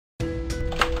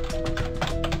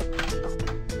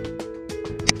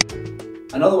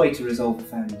Another way to resolve a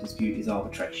family dispute is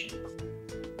arbitration.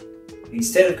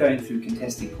 Instead of going through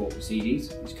contested court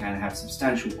proceedings, which can have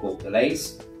substantial court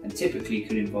delays and typically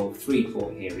could involve 3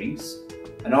 court hearings,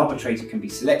 an arbitrator can be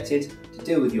selected to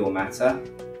deal with your matter.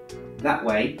 That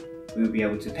way, we will be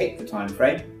able to pick the time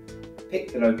frame,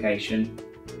 pick the location,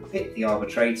 pick the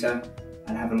arbitrator,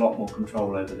 and have a lot more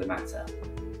control over the matter.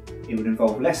 It would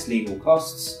involve less legal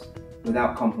costs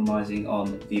without compromising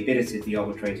on the ability of the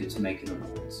arbitrator to make an award.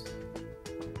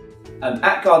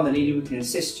 At Gardner Leader, we can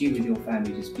assist you with your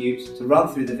family dispute to run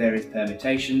through the various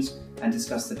permutations and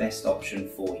discuss the best option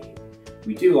for you.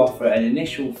 We do offer an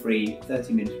initial free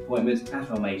 30-minute appointment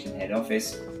at our Maiden Head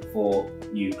office for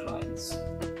new clients.